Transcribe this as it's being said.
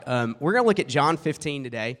We're going to look at John 15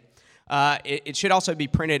 today. It should also be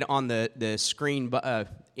printed on the screen,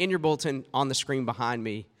 in your bulletin on the screen behind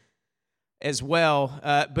me as well.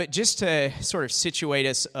 But just to sort of situate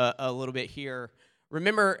us a little bit here,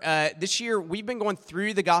 remember, this year we've been going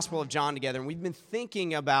through the Gospel of John together, and we've been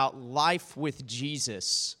thinking about life with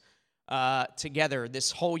Jesus together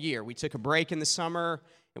this whole year. We took a break in the summer,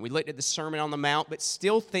 and we looked at the Sermon on the Mount, but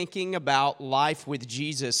still thinking about life with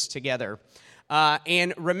Jesus together.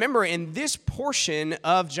 And remember, in this portion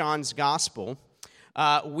of John's Gospel,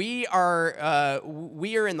 we are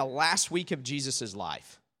in the last week of Jesus'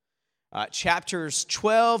 life. Chapters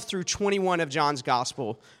 12 through 21 of John's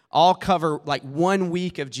Gospel all cover like 1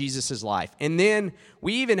 week of Jesus' life. And then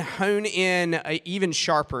we even hone in even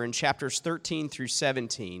sharper in chapters 13 through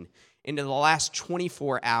 17 into the last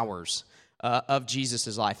 24 hours of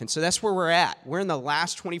Jesus' life. And so that's where we're at. We're in the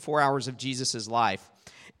last 24 hours of Jesus' life.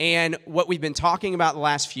 And what we've been talking about the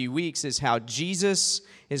last few weeks is how Jesus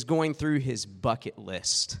is going through his bucket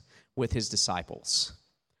list with his disciples.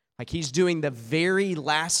 Like he's doing the very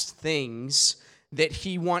last things that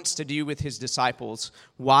he wants to do with his disciples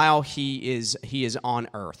while he is on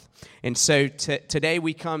earth. And so today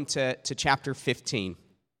we come to chapter 15.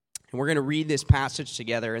 And we're going to read this passage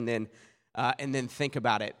together and then think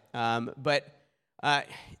about it.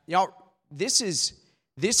 Y'all, this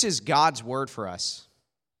is God's word for us.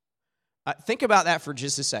 Think about that for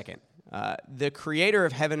just a second. The creator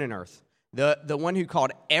of heaven and earth, the one who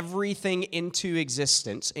called everything into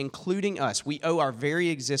existence, including us, we owe our very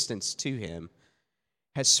existence to him,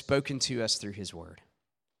 has spoken to us through his word.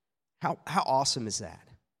 How awesome is that?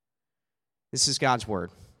 This is God's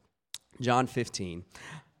word. John 15.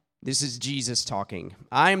 This is Jesus talking.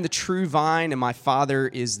 I am the true vine, and my Father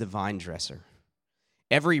is the vine dresser.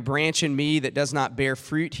 Every branch in me that does not bear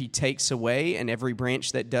fruit, he takes away, and every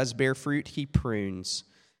branch that does bear fruit, he prunes,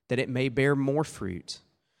 that it may bear more fruit.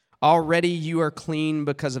 Already you are clean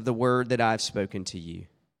because of the word that I have spoken to you.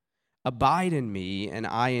 Abide in me, and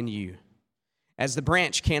I in you. As the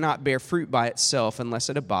branch cannot bear fruit by itself unless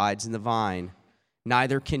it abides in the vine,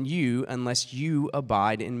 neither can you unless you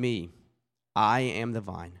abide in me. I am the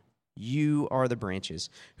vine. You are the branches.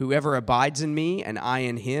 Whoever abides in me, and I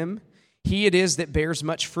in him, he it is that bears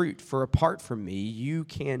much fruit, for apart from me you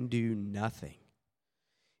can do nothing.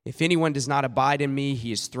 If anyone does not abide in me,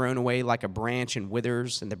 he is thrown away like a branch and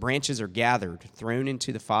withers, and the branches are gathered, thrown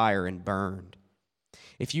into the fire, and burned.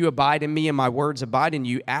 If you abide in me and my words abide in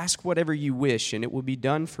you, ask whatever you wish, and it will be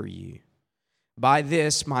done for you. By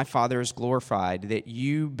this my Father is glorified, that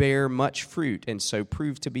you bear much fruit, and so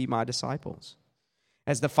prove to be my disciples.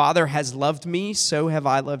 As the Father has loved me, so have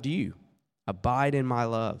I loved you. Abide in my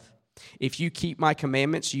love. If you keep my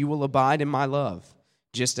commandments, you will abide in my love,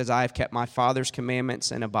 just as I have kept my Father's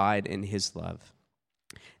commandments and abide in his love.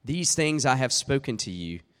 These things I have spoken to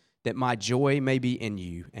you, that my joy may be in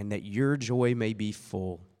you, and that your joy may be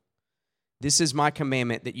full. This is my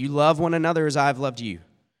commandment, that you love one another as I have loved you.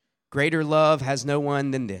 Greater love has no one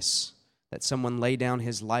than this, that someone lay down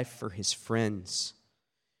his life for his friends.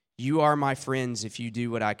 You are my friends if you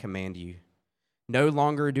do what I command you. No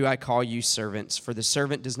longer do I call you servants, for the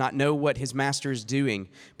servant does not know what his master is doing,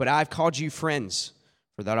 but I have called you friends,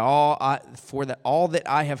 for that all that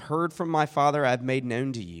I have heard from my Father I have made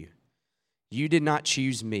known to you. You did not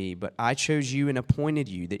choose me, but I chose you and appointed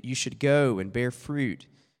you, that you should go and bear fruit,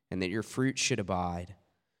 and that your fruit should abide,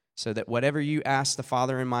 so that whatever you ask the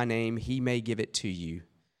Father in my name, he may give it to you.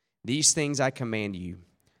 These things I command you,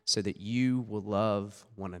 so that you will love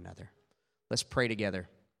one another. Let's pray together.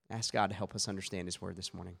 Ask God to help us understand his word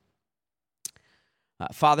this morning.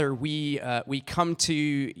 Father, we come to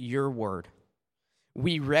your word.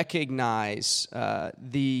 We recognize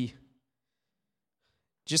the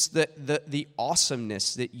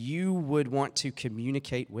awesomeness that you would want to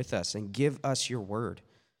communicate with us and give us your word.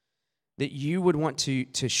 That you would want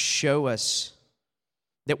to show us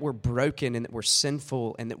that we're broken and that we're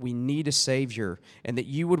sinful and that we need a Savior, and that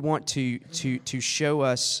you would want to show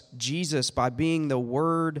us Jesus by being the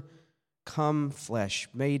Word come flesh,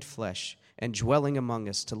 made flesh, and dwelling among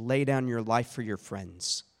us to lay down your life for your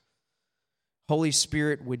friends. Holy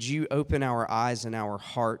Spirit, would you open our eyes and our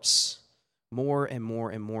hearts more and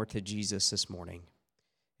more and more to Jesus this morning?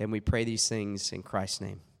 And we pray these things in Christ's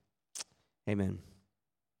name. Amen.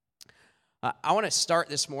 I want to start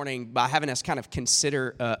this morning by having us kind of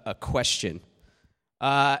consider a question.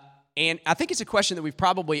 And I think it's a question that we've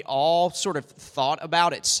probably all sort of thought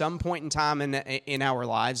about at some point in time in our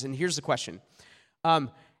lives. And here's the question.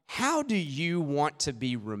 How do you want to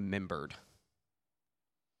be remembered?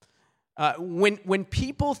 When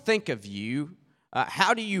people think of you,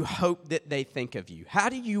 How do you hope that they think of you? How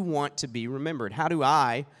do you want to be remembered? How do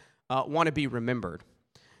I want to be remembered?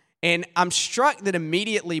 And I'm struck that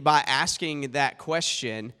immediately by asking that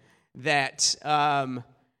question that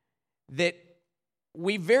that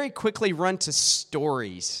we very quickly run to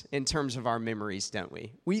stories in terms of our memories, don't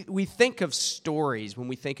we? We think of stories when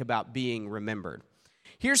we think about being remembered.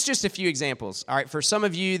 Here's just a few examples. All right, for some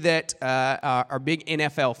of you that are big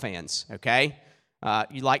NFL fans, okay?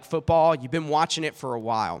 You like football, you've been watching it for a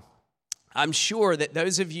while. I'm sure that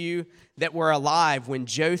those of you that were alive when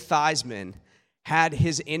Joe Theismann had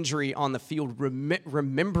his injury on the field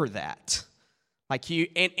remember that. Like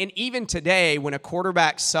and even today, when a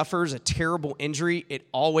quarterback suffers a terrible injury, it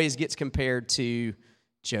always gets compared to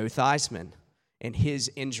Joe Theismann and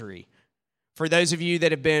his injury. For those of you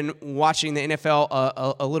that have been watching the NFL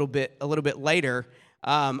a little bit later,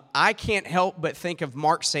 I can't help but think of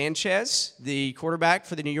Mark Sanchez, the quarterback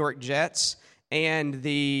for the New York Jets, and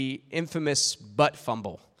the infamous butt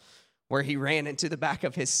fumble, where he ran into the back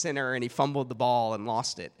of his center and he fumbled the ball and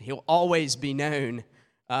lost it. He'll always be known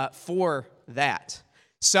for that.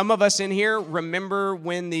 Some of us in here remember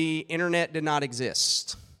when the internet did not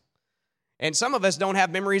exist. And some of us don't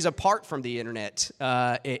have memories apart from the internet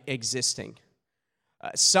existing.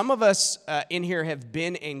 Some of us in here have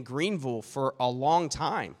been in Greenville for a long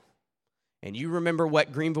time. And you remember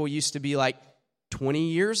what Greenville used to be like 20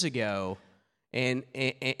 years ago and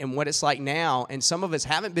what it's like now. And some of us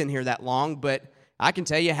haven't been here that long, but I can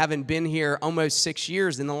tell you, having been here almost 6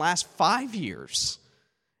 years, in the last 5 years,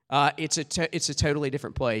 it's a totally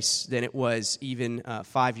different place than it was even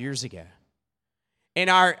 5 years ago. And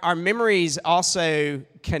our memories also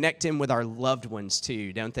connect in with our loved ones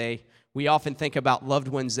too, don't they? We often think about loved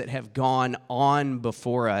ones that have gone on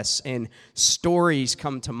before us, and stories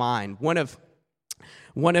come to mind. One of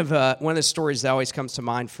the stories that always comes to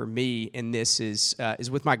mind for me in this is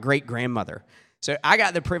with my great-grandmother. So I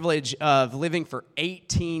got the privilege of living for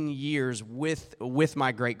 18 years with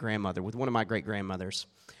my great-grandmother, with one of my great-grandmothers.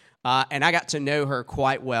 And I got to know her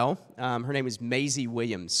quite well. Her name is Maisie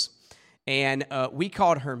Williams. And we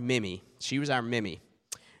called her Mimi. She was our Mimi.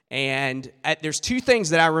 And there's two things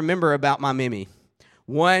that I remember about my Mimi.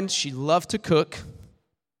 One, she loved to cook.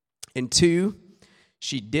 And two,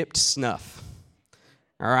 she dipped snuff.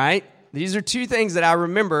 All right? These are two things that I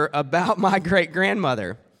remember about my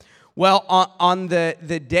great-grandmother. Well, on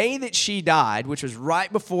the day that she died, which was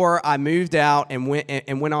right before I moved out and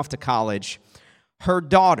went off to college, her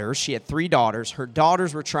daughters, she had 3 daughters, her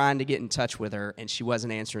daughters were trying to get in touch with her, and she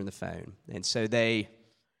wasn't answering the phone. And so they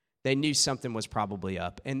knew something was probably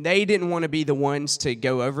up. And they didn't want to be the ones to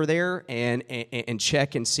go over there and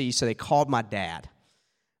check and see, so they called my dad,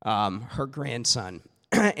 her grandson.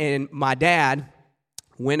 And my dad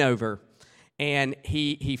went over, and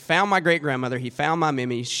he found my great-grandmother, he found my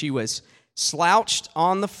Mimi. She was slouched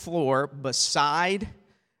on the floor beside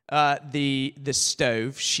the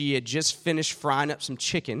stove. She had just finished frying up some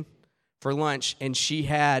chicken for lunch, and she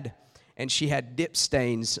had dip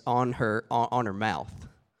stains on her mouth.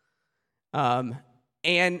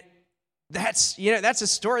 And that's a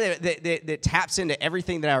story that taps into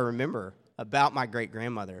everything that I remember about my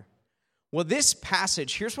great-grandmother. Well, this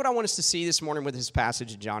passage, here's what I want us to see this morning with this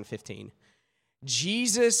passage in John 15.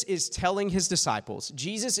 Jesus is telling his disciples,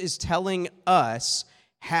 Jesus is telling us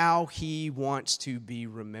how he wants to be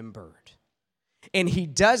remembered. And he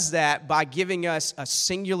does that by giving us a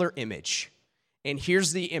singular image. And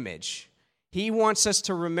here's the image. He wants us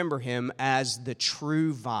to remember him as the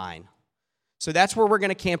true vine. So that's where we're going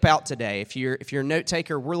to camp out today. If you're a note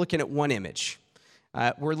taker, we're looking at one image.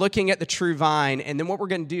 We're looking at the true vine, and then what we're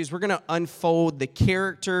going to do is we're going to unfold the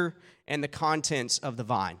character and the contents of the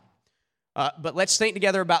vine. But let's think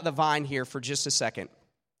together about the vine here for just a second.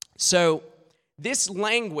 So this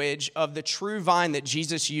language of the true vine that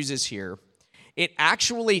Jesus uses here, it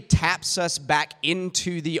actually taps us back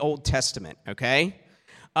into the Old Testament, okay?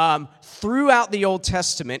 Throughout the Old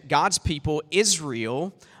Testament, God's people,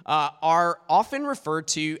 Israel, are often referred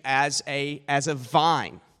to as a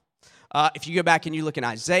vine. If you go back and you look in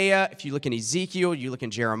Isaiah, if you look in Ezekiel, you look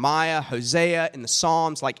in Jeremiah, Hosea, in the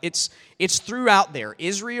Psalms, like it's throughout there.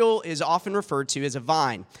 Israel is often referred to as a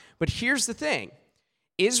vine. But here's the thing.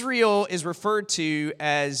 Israel is referred to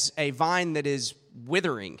as a vine that is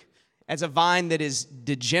withering, as a vine that is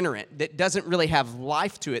degenerate, that doesn't really have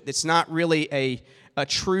life to it, that's not really a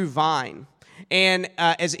true vine. And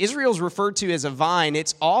as Israel's referred to as a vine,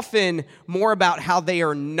 it's often more about how they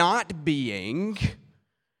are not being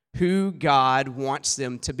who God wants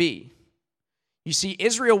them to be. You see,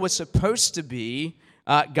 Israel was supposed to be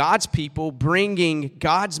God's people bringing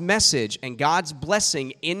God's message and God's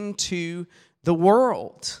blessing into the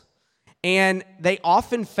world. And they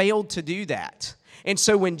often failed to do that. And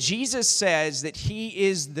so when Jesus says that he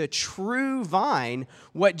is the true vine,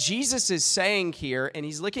 what Jesus is saying here, and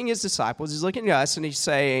he's looking at his disciples, he's looking at us, and he's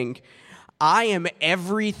saying, I am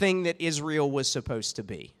everything that Israel was supposed to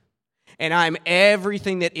be. And I'm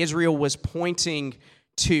everything that Israel was pointing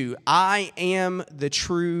to. I am the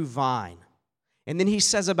true vine. And then he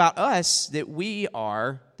says about us that we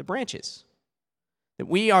are the branches. That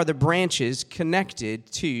we are the branches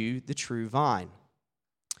connected to the true vine.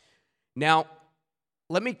 Now,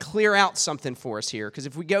 let me clear out something for us here, because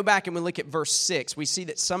if we go back and we look at verse 6, we see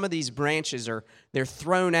that some of these branches they're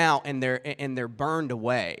thrown out and they're burned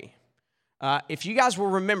away. If you guys will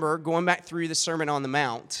remember, going back through the Sermon on the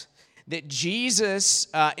Mount, that Jesus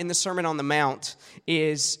in the Sermon on the Mount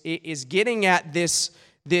is getting at this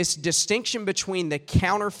distinction between the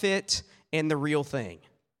counterfeit and the real thing.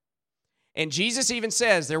 And Jesus even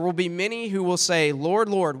says, there will be many who will say, Lord,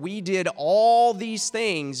 Lord, we did all these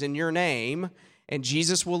things in your name. And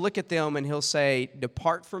Jesus will look at them and he'll say,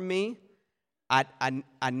 depart from me,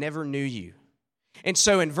 I never knew you. And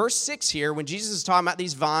so in verse 6 here, when Jesus is talking about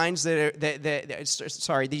these vines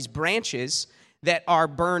these branches that are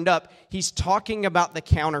burned up, he's talking about the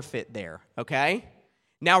counterfeit there, okay?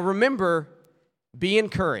 Now remember, be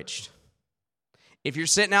encouraged. If you're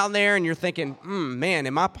sitting out there and you're thinking, man,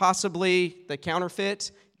 am I possibly the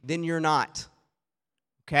counterfeit? Then you're not.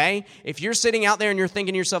 Okay? If you're sitting out there and you're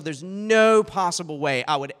thinking to yourself, there's no possible way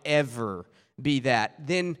I would ever be that,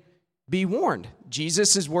 then be warned.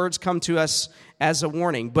 Jesus' words come to us as a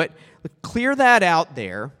warning. But clear that out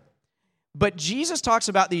there. But Jesus talks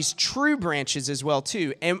about these true branches as well,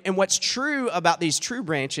 too. And what's true about these true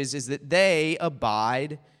branches is that they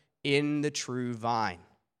abide in the true vine.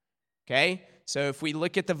 Okay? So if we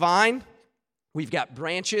look at the vine, we've got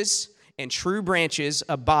branches, and true branches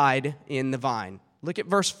abide in the vine. Look at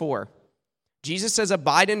verse 4. Jesus says,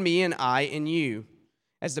 abide in me and I in you.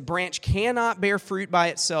 As the branch cannot bear fruit by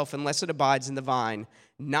itself unless it abides in the vine,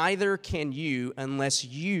 neither can you unless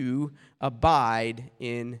you abide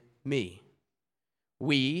in me.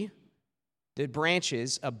 We, the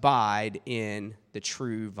branches, abide in the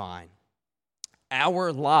true vine.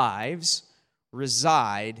 Our lives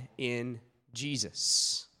reside in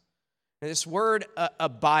Jesus. Now, this word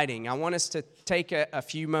abiding, I want us to take a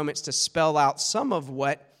few moments to spell out some of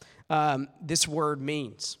what this word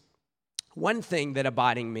means. One thing that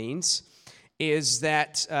abiding means is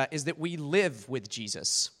that we live with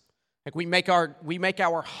Jesus. Like we make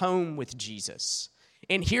our home with Jesus.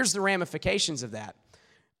 And here's the ramifications of that.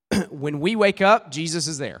 When we wake up, Jesus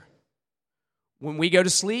is there. When we go to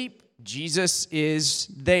sleep, Jesus is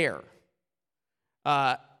there.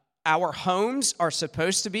 Our homes are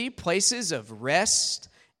supposed to be places of rest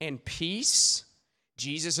and peace.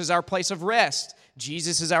 Jesus is our place of rest.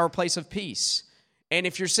 Jesus is our place of peace. And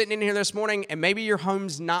if you're sitting in here this morning and maybe your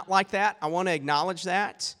home's not like that, I want to acknowledge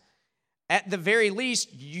that. At the very least,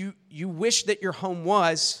 you wish that your home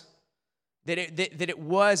was, that it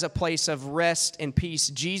was a place of rest and peace.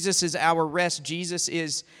 Jesus is our rest. Jesus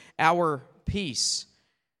is our peace.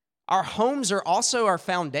 Our homes are also our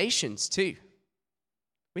foundations too.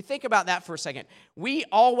 We think about that for a second. We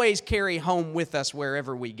always carry home with us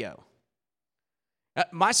wherever we go.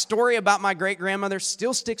 My story about my great-grandmother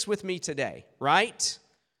still sticks with me today, right?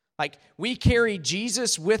 Like, we carry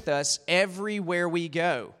Jesus with us everywhere we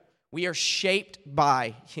go. We are shaped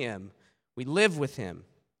by him. We live with him.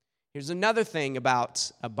 Here's another thing about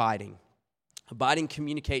abiding. Abiding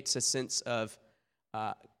communicates a sense of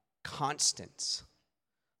constance.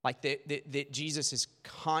 Like that Jesus is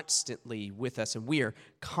constantly with us, and we are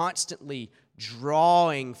constantly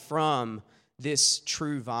drawing from this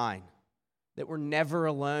true vine. That we're never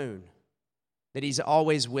alone, that he's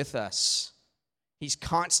always with us. He's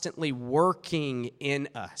constantly working in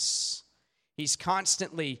us. He's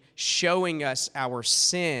constantly showing us our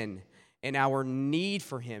sin and our need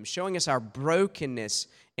for him, showing us our brokenness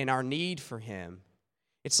and our need for him.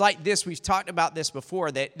 It's like this, we've talked about this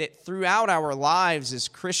before, that throughout our lives as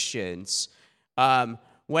Christians,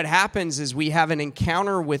 what happens is we have an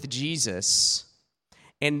encounter with Jesus,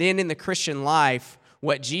 and then in the Christian life,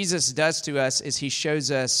 what Jesus does to us is he shows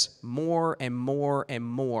us more and more and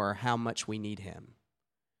more how much we need him.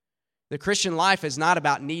 The Christian life is not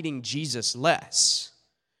about needing Jesus less.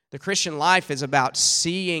 The Christian life is about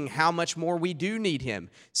seeing how much more we do need him,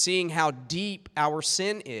 seeing how deep our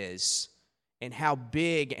sin is, and how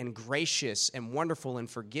big and gracious and wonderful and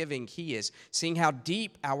forgiving he is, seeing how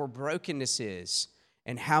deep our brokenness is,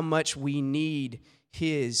 and how much we need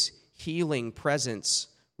his healing presence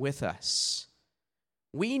with us.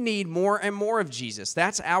 We need more and more of Jesus.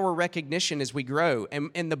 That's our recognition as we grow.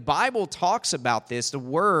 And the Bible talks about this. The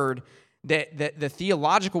word, the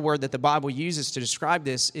theological word that the Bible uses to describe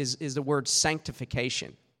this is the word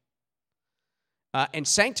sanctification. And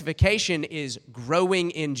sanctification is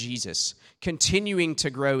growing in Jesus, continuing to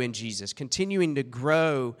grow in Jesus, continuing to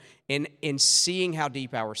grow in seeing how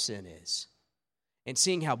deep our sin is, and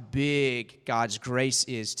seeing how big God's grace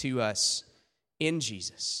is to us in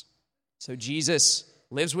Jesus. So Jesus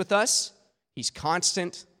lives with us, he's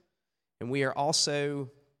constant, and we are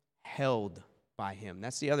also held by him.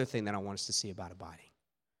 That's the other thing that I want us to see about abiding,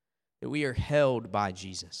 that we are held by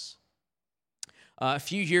Jesus. A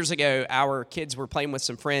few years ago, our kids were playing with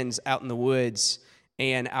some friends out in the woods,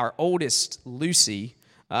 and our oldest, Lucy,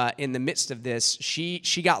 in the midst of this,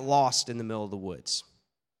 she got lost in the middle of the woods.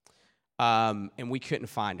 And we couldn't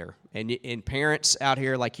find her. And parents out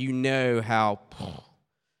here, you know how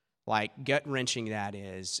gut-wrenching that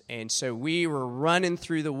is. And so we were running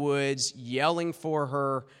through the woods, yelling for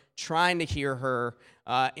her, trying to hear her.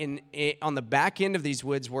 On the back end of these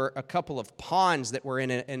woods were a couple of ponds that were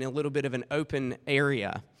in a little bit of an open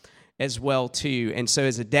area as well, too. And so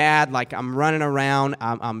as a dad, I'm running around,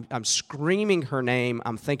 I'm screaming her name.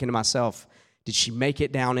 I'm thinking to myself, did she make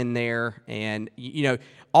it down in there? And,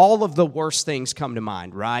 all of the worst things come to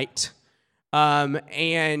mind, right?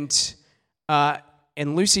 And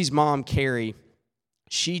Lucy's mom, Carrie,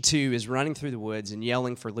 she too is running through the woods and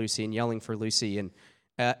yelling for Lucy,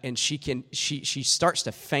 and she starts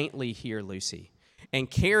to faintly hear Lucy. And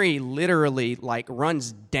Carrie literally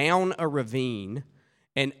runs down a ravine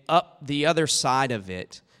and up the other side of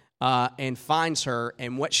it and finds her.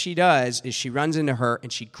 And what she does is she runs into her and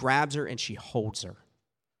she grabs her and she holds her.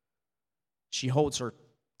 She holds her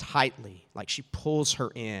tightly, she pulls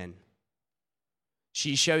her in.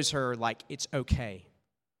 She shows her, it's okay.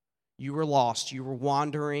 You were lost. You were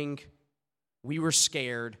wandering. We were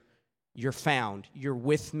scared. You're found. You're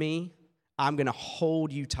with me. I'm going to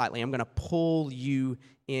hold you tightly. I'm going to pull you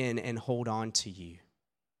in and hold on to you.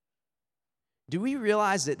 Do we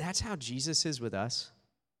realize that that's how Jesus is with us?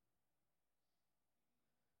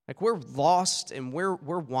 We're lost and we're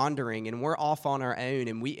wandering and we're off on our own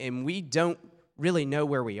and we don't really know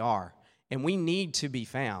where we are, and we need to be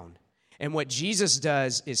found. And what Jesus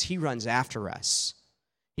does is he runs after us.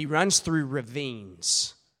 He runs through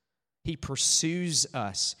ravines. He pursues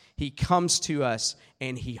us. He comes to us,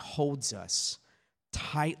 and he holds us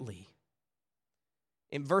tightly.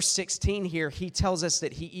 In verse 16 here, he tells us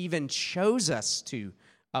that he even chose us to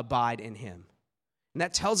abide in him. And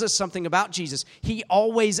that tells us something about Jesus. He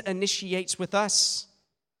always initiates with us.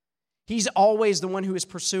 He's always the one who is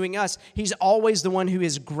pursuing us. He's always the one who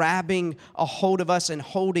is grabbing a hold of us and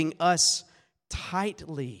holding us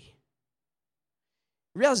tightly.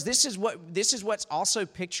 Realize this is what's also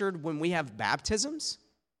pictured when we have baptisms.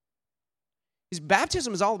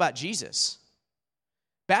 Baptism is all about Jesus.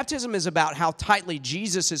 Baptism is about how tightly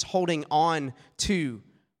Jesus is holding on to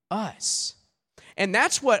us. And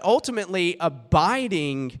that's what ultimately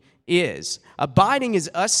abiding is. Abiding is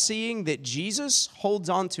us seeing that Jesus holds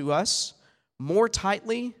on to us more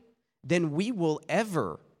tightly than we will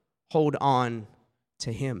ever hold on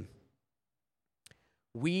to him.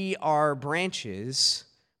 We are branches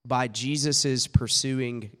by Jesus'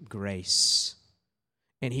 pursuing grace,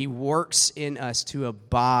 and he works in us to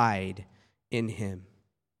abide in him.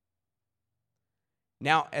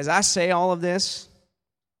 Now, as I say all of this,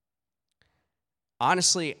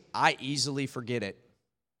 honestly, I easily forget it.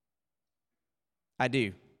 I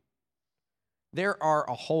do. There are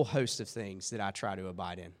a whole host of things that I try to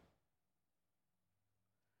abide in.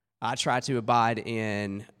 I try to abide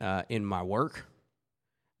in my work.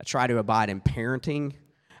 I try to abide in parenting.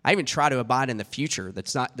 I even try to abide in the future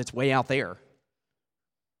that's way out there.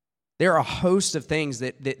 There are a host of things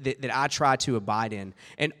that I try to abide in.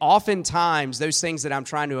 And oftentimes, those things that I'm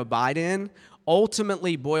trying to abide in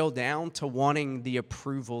ultimately boil down to wanting the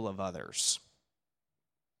approval of others.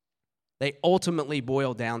 They ultimately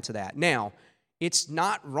boil down to that. Now, it's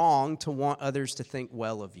not wrong to want others to think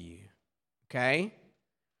well of you, okay?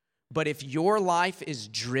 But if your life is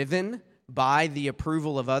driven by the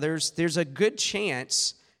approval of others, there's a good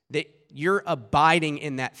chance that you're abiding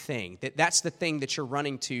in that thing, that's the thing that you're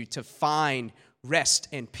running to find rest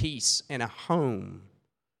and peace and a home.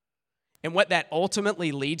 And what that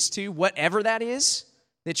ultimately leads to, whatever that is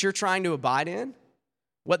that you're trying to abide in,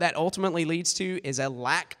 what that ultimately leads to is a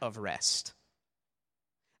lack of rest.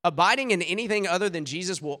 Abiding in anything other than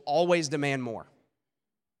Jesus will always demand more.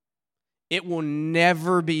 It will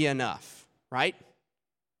never be enough, right?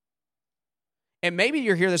 And maybe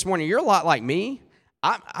you're here this morning, you're a lot like me.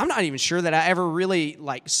 I'm not even sure that I ever really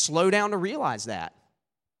slow down to realize that.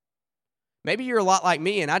 Maybe you're a lot like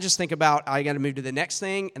me, and I just think about I got to move to the next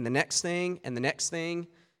thing, and the next thing, and the next thing,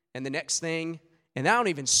 and the next thing, and I don't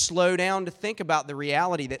even slow down to think about the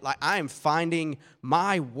reality that I am finding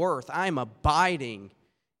my worth. I am abiding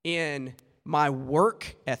in my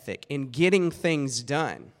work ethic, in getting things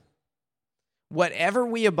done. Whatever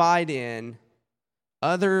we abide in,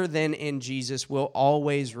 other than in Jesus, will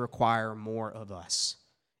always require more of us.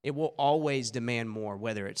 It will always demand more,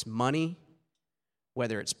 whether it's money,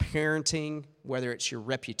 whether it's parenting, whether it's your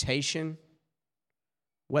reputation,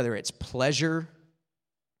 whether it's pleasure,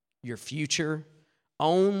 your future.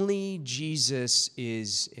 Only Jesus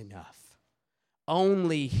is enough.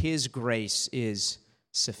 Only His grace is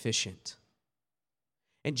sufficient.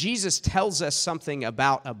 And Jesus tells us something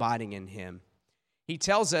about abiding in Him. He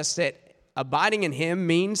tells us that abiding in Him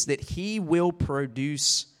means that He will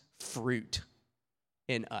produce fruit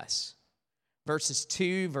in us. Verses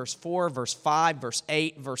 2, verse 4, verse 5, verse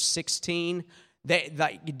 8, verse 16,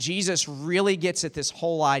 Jesus really gets at this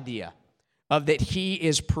whole idea of that He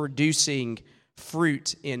is producing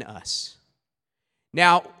fruit in us.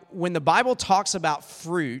 Now, when the Bible talks about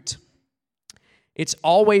fruit, it's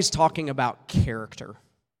always talking about character.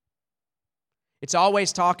 It's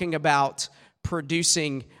always talking about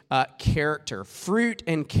producing character. Fruit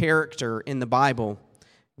and character in the Bible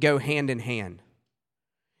go hand in hand.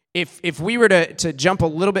 If we were to jump a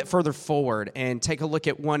little bit further forward and take a look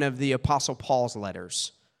at one of the Apostle Paul's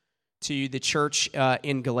letters to the church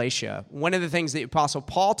in Galatia, one of the things the Apostle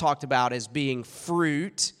Paul talked about as being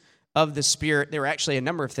fruit of the Spirit, there were actually a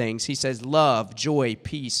number of things. He says love, joy,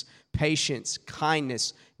 peace, patience,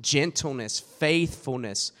 kindness, gentleness,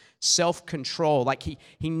 faithfulness, self-control.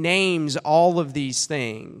 He names all of these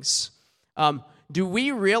things. Do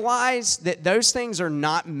we realize that those things are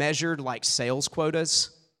not measured like sales quotas?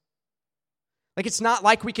 It's not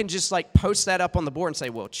like we can just post that up on the board and say,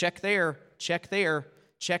 well, check there, check there,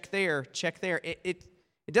 check there, check there. It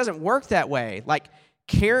doesn't work that way.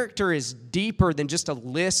 Character is deeper than just a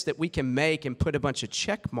list that we can make and put a bunch of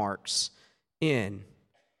check marks in.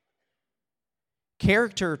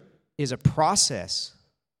 Character is a process.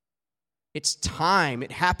 It's time.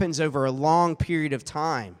 It happens over a long period of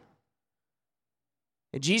time.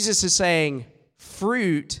 And Jesus is saying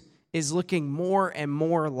fruit is looking more and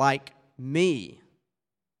more like me.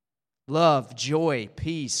 Love, joy,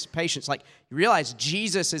 peace, patience. You realize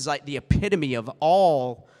Jesus is the epitome of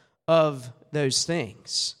all of those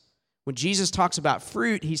things. When Jesus talks about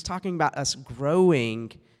fruit, He's talking about us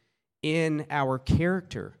growing in our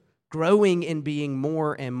character, growing in being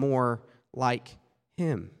more and more like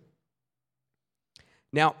Him.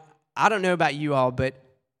 Now, I don't know about you all, but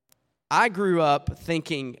I grew up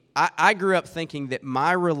thinking that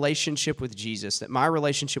my relationship with Jesus, that my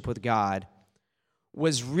relationship with God,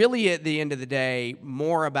 was really at the end of the day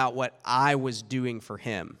more about what I was doing for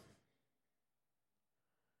Him,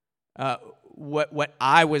 what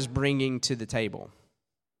I was bringing to the table,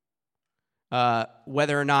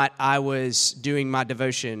 whether or not I was doing my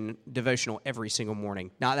devotional every single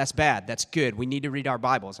morning. Now, that's bad. That's good. We need to read our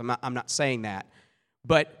Bibles. I'm not saying that,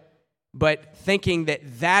 but thinking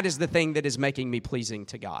that is the thing that is making me pleasing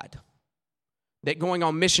to God. That going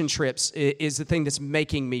on mission trips is the thing that's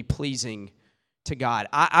making me pleasing to God.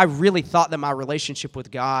 I really thought that my relationship with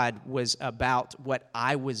God was about what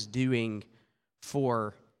I was doing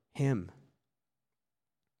for Him.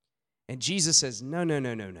 And Jesus says, no.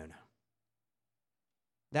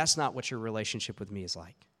 That's not what your relationship with me is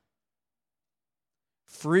like.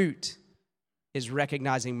 Fruit is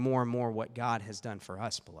recognizing more and more what God has done for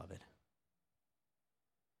us, beloved.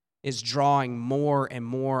 Is drawing more and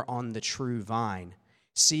more on the true vine,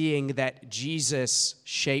 seeing that Jesus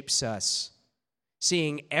shapes us,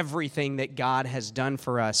 seeing everything that God has done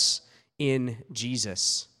for us in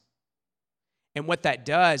Jesus. And what that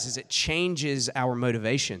does is it changes our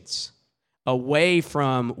motivations away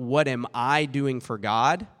from what am I doing for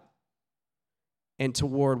God and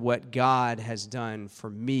toward what God has done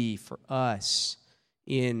for me, for us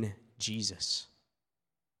in Jesus.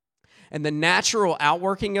 And the natural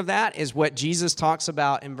outworking of that is what Jesus talks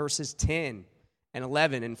about in verses 10 and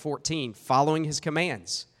 11 and 14, following His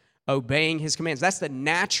commands, obeying His commands. That's the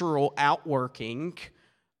natural outworking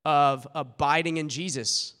of abiding in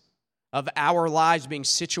Jesus, of our lives being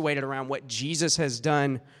situated around what Jesus has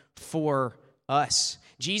done for us.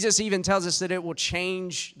 Jesus even tells us that it will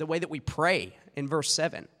change the way that we pray in verse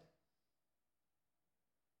 7,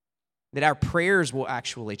 that our prayers will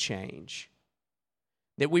actually change.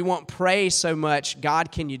 That we won't pray so much,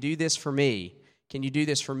 God, can you do this for me? Can you do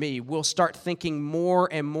this for me? We'll start thinking more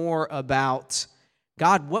and more about,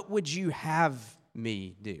 God, what would you have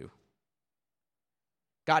me do?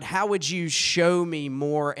 God, how would you show me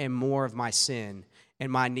more and more of my sin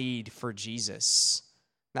and my need for Jesus?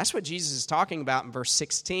 That's what Jesus is talking about in verse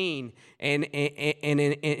 16 and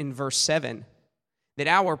in verse 7. That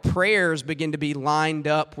our prayers begin to be lined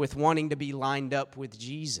up with wanting to be lined up with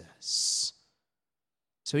Jesus.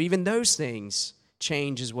 So even those things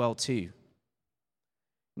change as well too.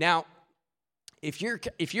 Now, if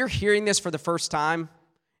you're hearing this for the first time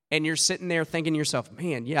and you're sitting there thinking to yourself,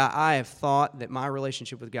 man, yeah, I have thought that my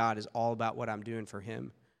relationship with God is all about what I'm doing for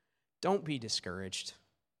Him, don't be discouraged.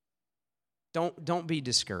 Don't be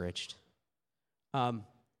discouraged.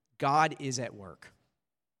 God is at work.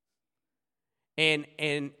 And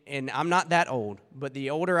I'm not that old, but the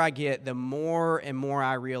older I get, the more and more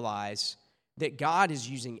I realize that God is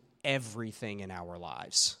using everything in our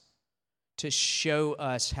lives to show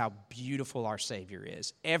us how beautiful our Savior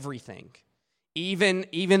is. Everything.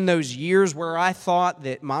 Even those years where I thought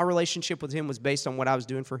that my relationship with Him was based on what I was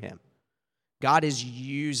doing for Him. God is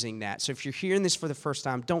using that. So if you're hearing this for the first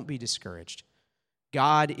time, don't be discouraged.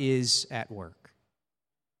 God is at work.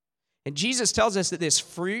 And Jesus tells us that this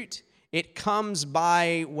fruit, it comes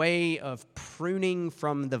by way of pruning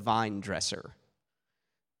from the vine dresser.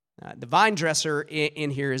 The vine dresser in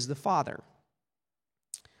here is the Father.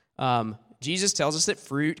 Jesus tells us that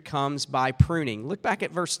fruit comes by pruning. Look back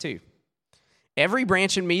at verse 2. Every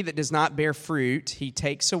branch in me that does not bear fruit, He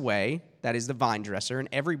takes away, that is the vine dresser, and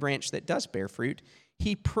every branch that does bear fruit,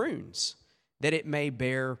 He prunes, that it may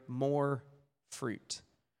bear more fruit.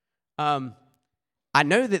 I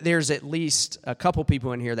know that there's at least a couple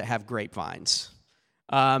people in here that have grapevines.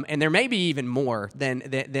 And there may be even more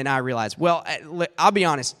than I realize. Well, I'll be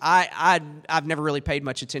honest. I've never really paid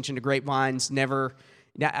much attention to grapevines.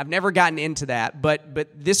 I've never gotten into that.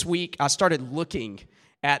 But this week I started looking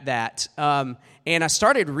at that, and I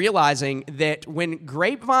started realizing that when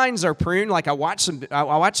grapevines are pruned, like I watched some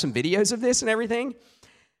videos of this and everything.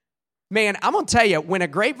 Man, I'm gonna tell you, when a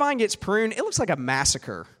grapevine gets pruned, it looks like a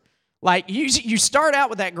massacre. Like, you start out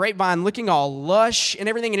with that grapevine looking all lush and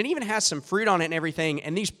everything, and it even has some fruit on it and everything,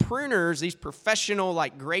 and these pruners, these professional,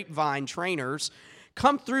 like, grapevine trainers,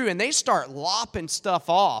 come through and they start lopping stuff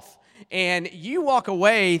off, and you walk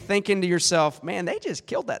away thinking to yourself, man, they just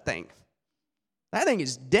killed that thing. That thing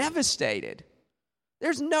is devastated.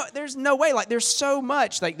 There's no way. Like, there's so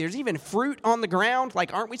much. Like, there's even fruit on the ground.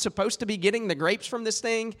 Like, aren't we supposed to be getting the grapes from this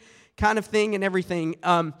thing? Kind of thing and everything.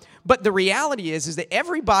 But the reality is that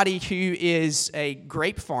everybody who is a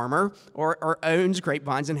grape farmer or owns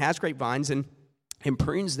grapevines and has grapevines and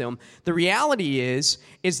prunes them, the reality is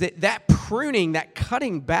that pruning, that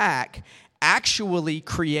cutting back, actually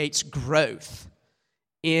creates growth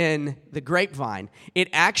in the grapevine. It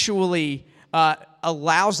actually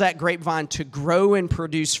allows that grapevine to grow and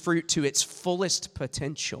produce fruit to its fullest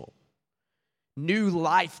potential. New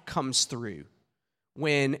life comes through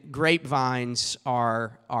when grapevines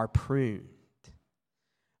are pruned.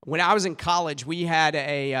 When I was in college, we had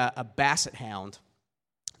a basset hound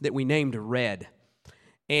that we named Red.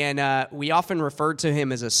 And we often referred to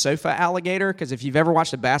him as a sofa alligator, because if you've ever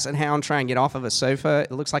watched a basset hound try and get off of a sofa,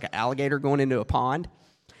 it looks like an alligator going into a pond.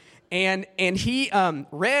 And he,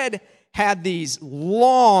 Red, had these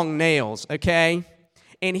long nails, okay?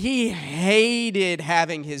 And he hated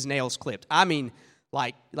having his nails clipped. I mean,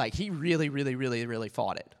 like he really, really, really, really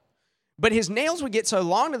fought it. But his nails would get so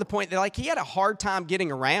long to the point that, like, he had a hard time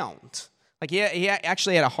getting around. Like, he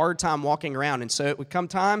actually had a hard time walking around. And so it would come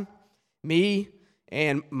time, me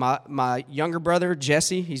and my younger brother,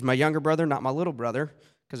 Jesse. He's my younger brother, not my little brother,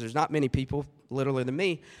 because there's not many people littler than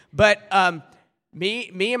me. But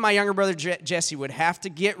me and my younger brother, Jesse, would have to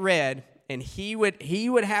get Red, and he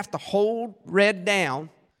would have to hold Red down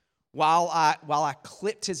while I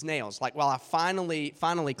clipped his nails, like while I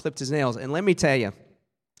finally clipped his nails. And let me tell you,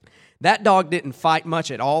 that dog didn't fight much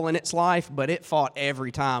at all in its life, but it fought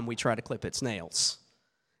every time we tried to clip its nails.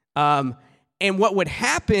 And what would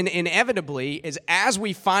happen inevitably is, as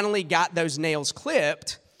we finally got those nails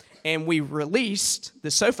clipped and we released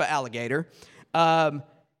the sofa alligator,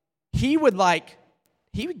 he would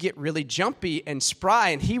get really jumpy and spry,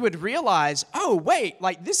 and he would realize, oh, wait,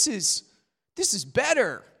 like this is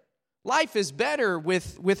better. Life is better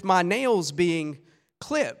with my nails being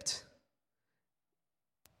clipped.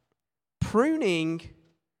 Pruning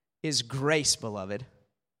is grace, beloved.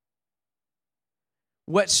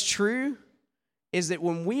 What's true is that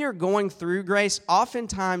when we are going through grace,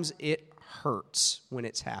 oftentimes it hurts when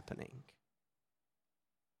it's happening.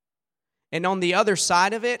 And on the other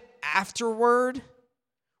side of it, afterward,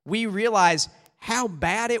 we realize how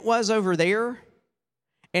bad it was over there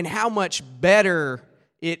and how much better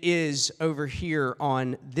it is over here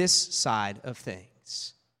on this side of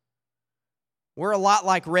things. We're a lot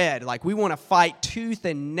like Red. Like, we want to fight tooth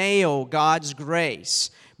and nail God's grace,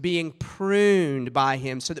 being pruned by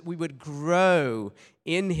Him so that we would grow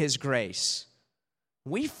in His grace.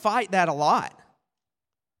 We fight that a lot.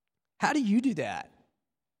 How do you do that?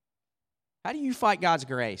 How do you fight God's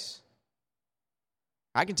grace?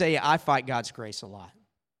 I can tell you, I fight God's grace a lot.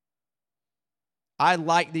 I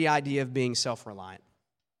like the idea of being self-reliant.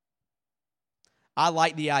 I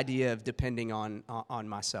like the idea of depending on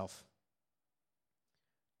myself.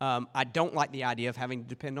 I don't like the idea of having to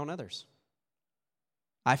depend on others.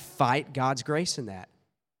 I fight God's grace in that.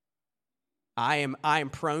 I am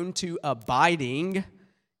prone to abiding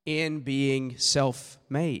in being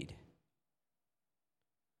self-made.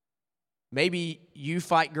 Maybe you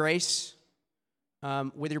fight grace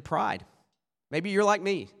with your pride. Maybe you're like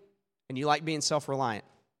me and you like being self-reliant.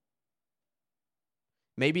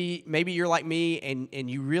 Maybe you're like me and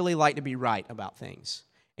you really like to be right about things.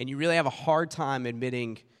 And you really have a hard time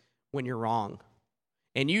admitting when you're wrong.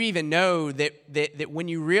 And you even know that when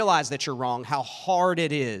you realize that you're wrong, how hard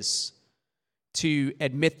it is to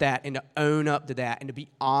admit that and to own up to that and to be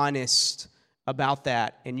honest about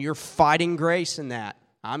that. And you're fighting grace in that.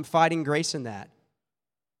 I'm fighting grace in that.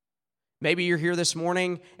 Maybe you're here this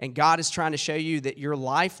morning and God is trying to show you that your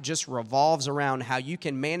life just revolves around how you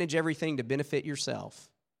can manage everything to benefit yourself.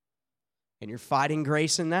 And you're fighting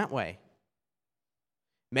grace in that way.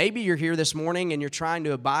 Maybe you're here this morning and you're trying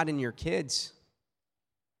to abide in your kids,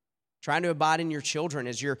 trying to abide in your children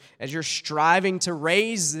as you're striving to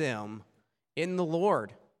raise them in the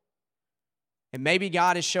Lord. And maybe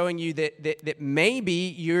God is showing you that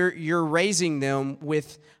maybe you're raising them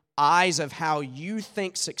with eyes of how you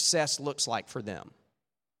think success looks like for them.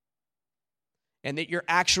 And that you're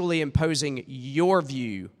actually imposing your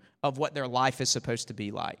view of what their life is supposed to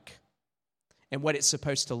be like and what it's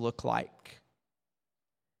supposed to look like.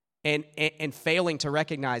 And failing to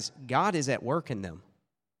recognize God is at work in them.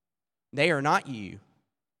 They are not you.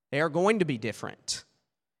 They are going to be different.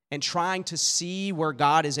 And trying to see where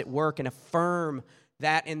God is at work and affirm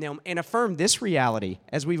that in them. And affirm this reality,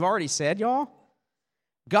 as we've already said, y'all.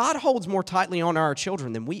 God holds more tightly on our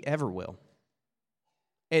children than we ever will.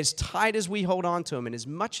 As tight as we hold on to them and as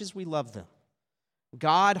much as we love them,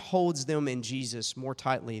 God holds them in Jesus more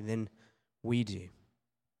tightly than we do.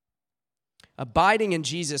 Abiding in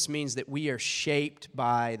Jesus means that we are shaped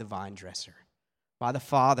by the vine dresser, by the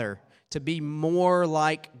Father, to be more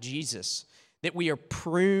like Jesus, that we are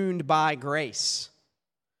pruned by grace,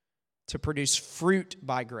 to produce fruit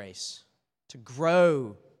by grace, to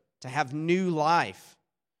grow, to have new life,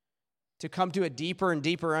 to come to a deeper and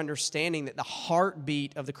deeper understanding that the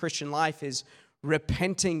heartbeat of the Christian life is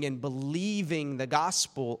repenting and believing the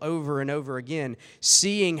gospel over and over again,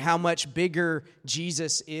 seeing how much bigger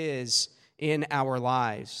Jesus is in our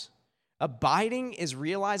lives. Abiding is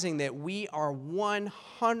realizing that we are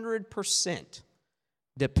 100%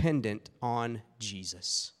 dependent on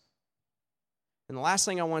Jesus. And the last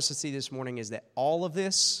thing I want us to see this morning is that all of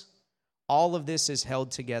this is held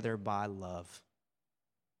together by love.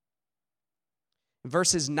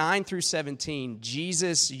 Verses 9 through 17,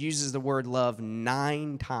 Jesus uses the word love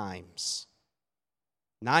 9 times.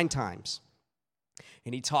 9 times.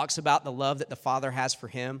 And he talks about the love that the Father has for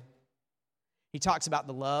him. He talks about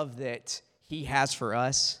the love that he has for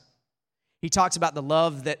us. He talks about the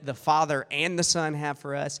love that the Father and the Son have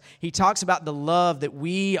for us. He talks about the love that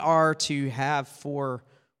we are to have for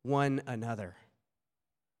one another.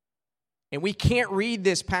 And we can't read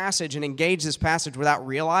this passage and engage this passage without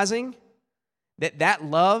realizing that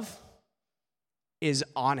love is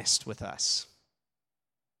honest with us.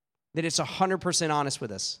 That it's 100% honest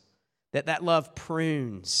with us. That love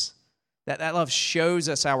prunes. That love shows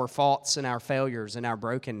us our faults and our failures and our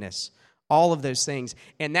brokenness. All of those things.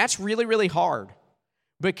 And that's really, really hard.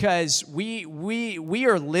 Because we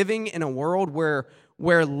are living in a world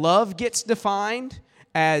where love gets defined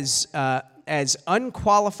as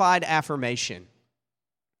unqualified affirmation.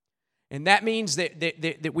 And that means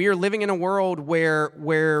that we are living in a world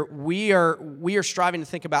where we are striving to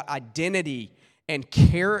think about identity and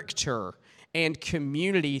character and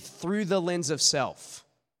community through the lens of self.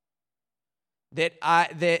 That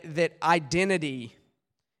identity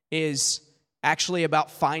is actually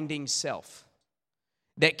about finding self.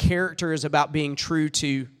 That character is about being true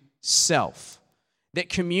to self. That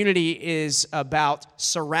community is about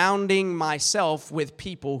surrounding myself with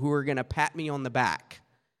people who are going to pat me on the back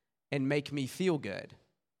and make me feel good.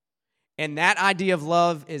 And that idea of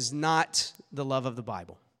love is not the love of the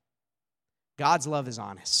Bible. God's love is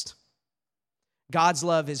honest. God's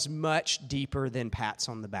love is much deeper than pats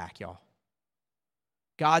on the back, y'all.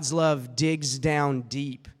 God's love digs down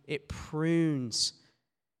deep. It prunes.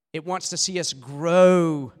 It wants to see us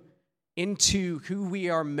grow into who we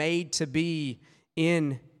are made to be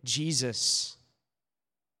in Jesus.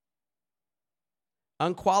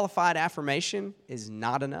 Unqualified affirmation is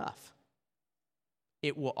not enough.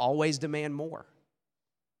 It will always demand more.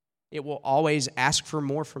 It will always ask for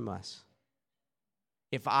more from us.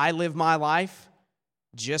 If I live my life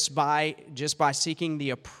just by seeking the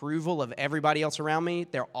approval of everybody else around me,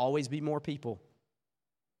 there'll always be more people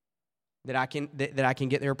that I can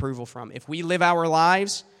get their approval from. If we live our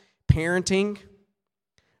lives parenting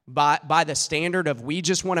by the standard of we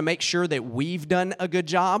just want to make sure that we've done a good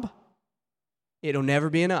job, it'll never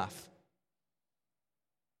be enough.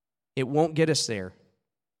 It won't get us there.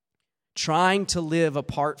 Trying to live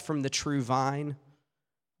apart from the true vine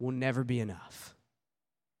will never be enough.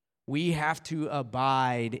 We have to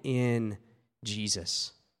abide in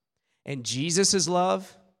Jesus. And Jesus'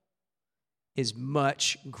 love is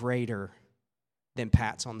much greater than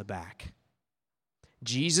pats on the back.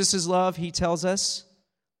 Jesus' love, he tells us,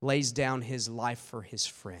 lays down his life for his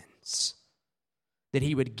friends. That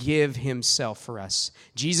he would give himself for us.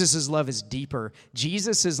 Jesus' love is deeper.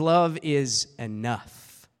 Jesus' love is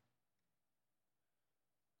enough.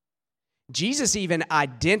 Jesus even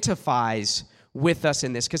identifies with us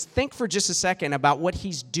in this. Because think for just a second about what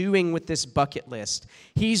he's doing with this bucket list.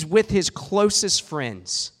 He's with his closest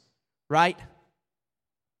friends, right?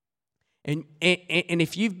 And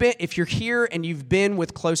if you're here and you've been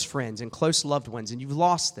with close friends and close loved ones and you've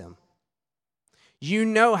lost them, you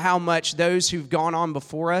know how much those who've gone on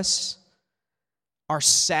before us are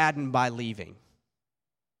saddened by leaving.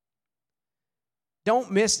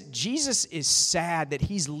 Don't miss, Jesus is sad that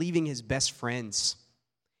he's leaving his best friends.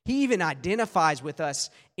 He even identifies with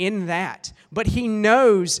us in that. But he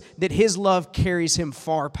knows that his love carries him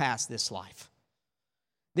far past this life.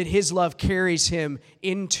 That his love carries him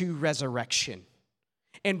into resurrection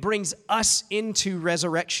and brings us into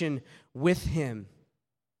resurrection with him.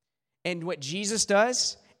 And what Jesus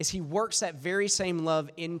does is he works that very same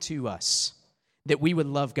love into us. That we would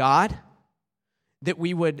love God, that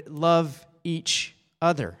we would love each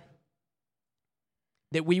other,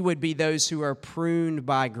 that we would be those who are pruned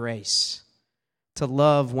by grace to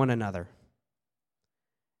love one another.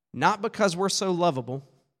 Not because we're so lovable,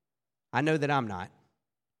 I know that I'm not,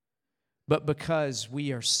 but because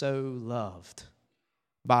we are so loved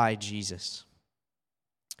by Jesus.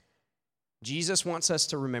 Jesus wants us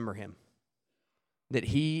to remember him, that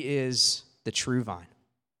he is the true vine,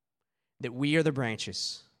 that we are the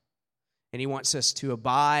branches, and he wants us to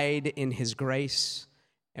abide in his grace,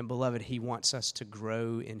 and beloved, he wants us to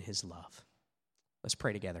grow in his love. Let's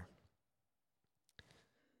pray together.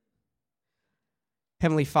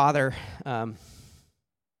 Heavenly Father,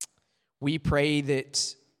 we pray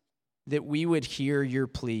that we would hear your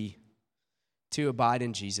plea to abide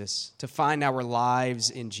in Jesus, to find our lives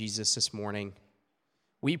in Jesus this morning.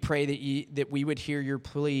 We pray that we would hear your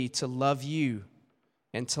plea to love you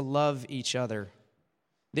and to love each other.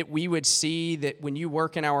 That we would see that when you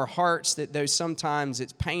work in our hearts, that though sometimes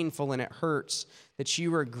it's painful and it hurts, that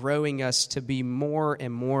you are growing us to be more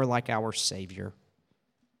and more like our Savior.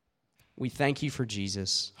 We thank you for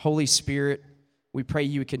Jesus. Holy Spirit, we pray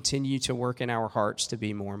you would continue to work in our hearts to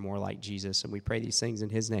be more and more like Jesus. And we pray these things in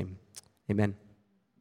his name. Amen.